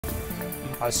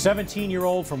A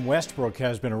 17-year-old from Westbrook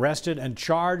has been arrested and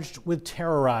charged with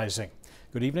terrorizing.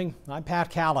 Good evening. I'm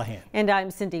Pat Callahan. And I'm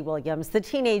Cindy Williams. The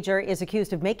teenager is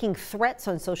accused of making threats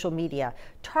on social media,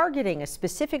 targeting a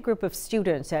specific group of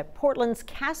students at Portland's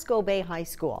Casco Bay High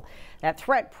School. That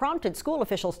threat prompted school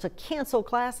officials to cancel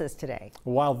classes today.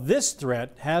 While this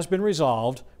threat has been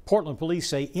resolved, Portland police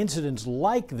say incidents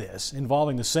like this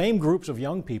involving the same groups of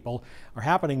young people are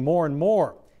happening more and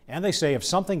more. And they say if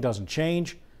something doesn't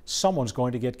change, someone's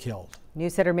going to get killed.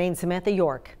 News Center Maine Samantha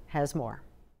York has more.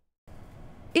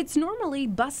 It's normally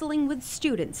bustling with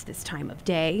students this time of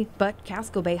day, but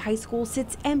Casco Bay High School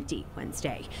sits empty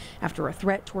Wednesday after a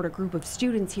threat toward a group of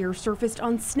students here surfaced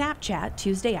on Snapchat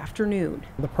Tuesday afternoon.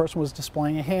 The person was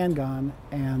displaying a handgun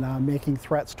and making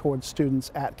threats towards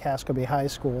students at Casco Bay High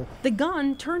School. The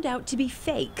gun turned out to be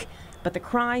fake, but the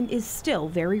crime is still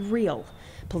very real.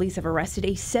 Police have arrested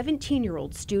a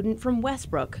 17-year-old student from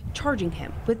Westbrook, charging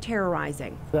him with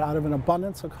terrorizing. Out of an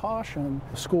abundance of caution,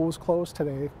 the school was closed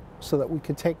today so that we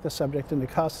could take the subject into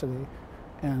custody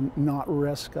and not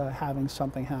risk having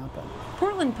something happen.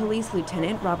 Portland Police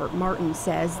Lieutenant Robert Martin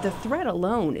says the threat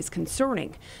alone is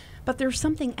concerning, but there's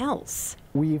something else.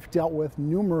 We've dealt with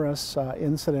numerous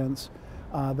incidents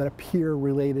that appear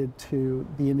related to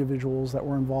the individuals that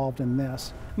were involved in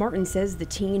this. Martin says the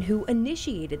teen who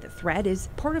initiated the threat is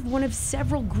part of one of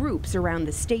several groups around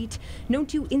the state known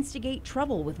to instigate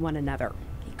trouble with one another.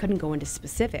 He couldn't go into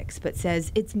specifics, but says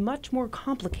it's much more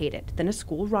complicated than a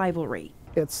school rivalry.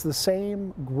 It's the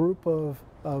same group of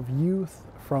youth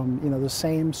from the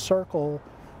same circle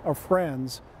of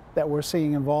friends that we're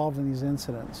seeing involved in these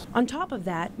incidents. On top of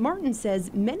that, Martin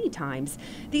says many times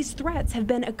these threats have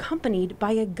been accompanied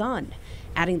by a gun,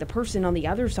 adding the person on the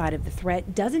other side of the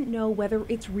threat doesn't know whether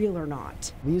it's real or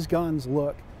not. These guns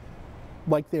look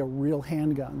like they're real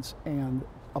handguns, and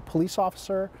a police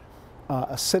officer,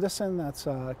 a citizen that's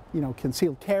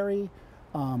concealed carry,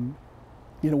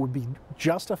 would be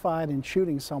justified in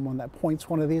shooting someone that points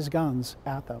one of these guns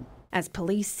at them. As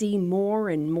police see more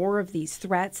and more of these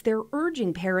threats, they're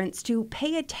urging parents to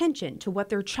pay attention to what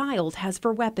their child has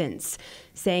for weapons,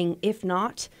 saying if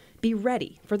not, be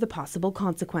ready for the possible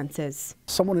consequences.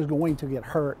 Someone is going to get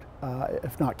hurt,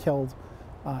 if not killed,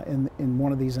 in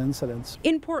one of these incidents.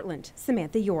 In Portland,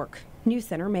 Samantha York, News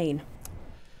Center, Maine.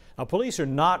 Now, police are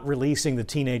not releasing the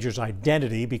teenager's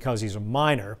identity because he's a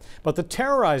minor, but the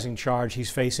terrorizing charge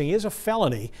he's facing is a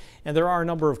felony, and there are a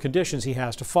number of conditions he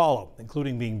has to follow,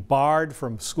 including being barred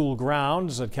from school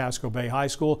grounds at Casco Bay High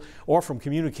School or from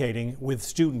communicating with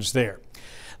students there.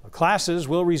 Classes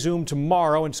will resume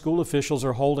tomorrow, and school officials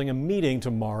are holding a meeting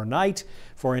tomorrow night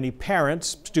for any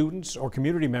parents, students, or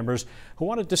community members who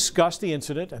want to discuss the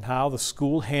incident and how the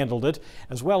school handled it,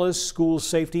 as well as school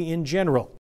safety in general.